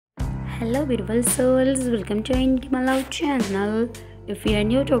Hello beautiful souls, welcome to our Love channel. If you are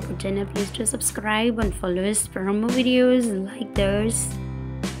new to our channel, please do subscribe and follow us for more videos like this.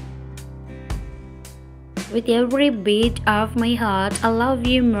 With every beat of my heart, I love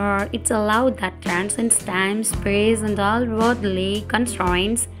you more. It's a love that transcends time, space and all worldly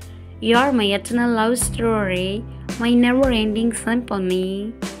constraints. You're my eternal love story, my never-ending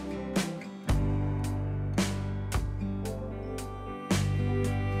symphony.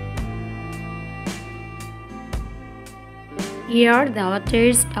 You're the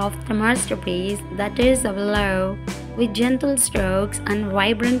artist of the masterpiece that is our love. With gentle strokes and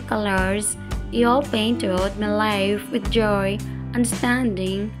vibrant colors, you paint out my life with joy,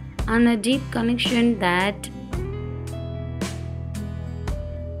 understanding, and a deep connection that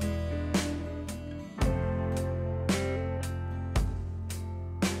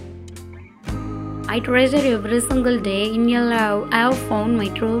I treasure every single day. In your love, I have found my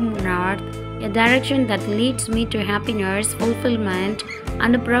true north, a direction that leads me to happiness, fulfillment,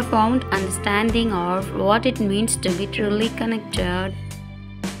 and a profound understanding of what it means to be truly connected.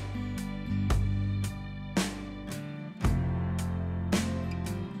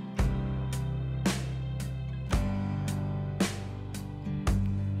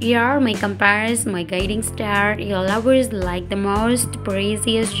 You are my compass, my guiding star. Your love is like the most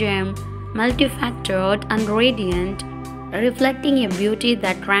precious gem, multifactored and radiant, reflecting a beauty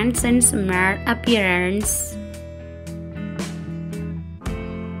that transcends mere appearance.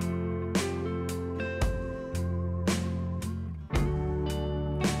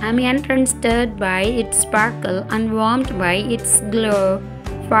 I'm entranced by its sparkle and warmed by its glow,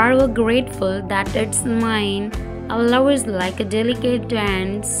 forever grateful that it's mine. Our love is like a delicate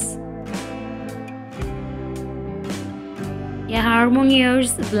dance, a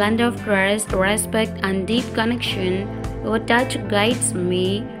harmonious blend of trust, respect, and deep connection. Your touch guides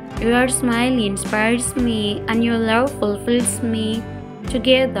me, your smile inspires me, and your love fulfills me.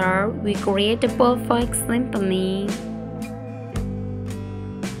 Together, we create a perfect symphony.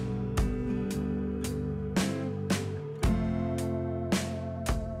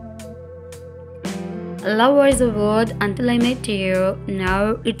 Love was a word until I met you.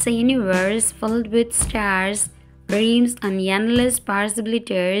 Now it's a universe filled with stars, dreams, and endless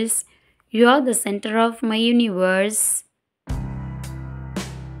possibilities. You are the center of my universe.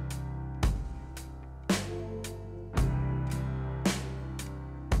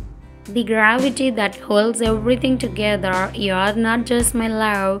 The gravity that holds everything together. You are not just my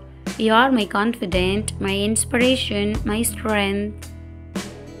love, you are my confidant, my inspiration, my strength.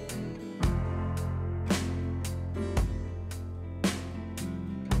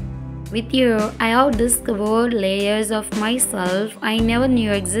 With you, I have discovered layers of myself I never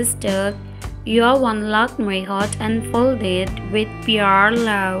knew existed. You have unlocked my heart and filled it with pure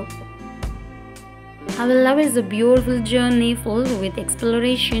love. Our love is a beautiful journey filled with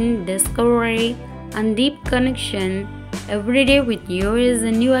exploration, discovery, and deep connection. Every day with you is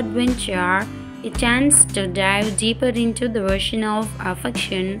a new adventure, a chance to dive deeper into the version of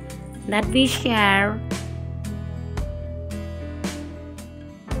affection that we share.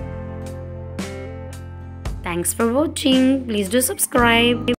 Thanks for watching. Please do subscribe.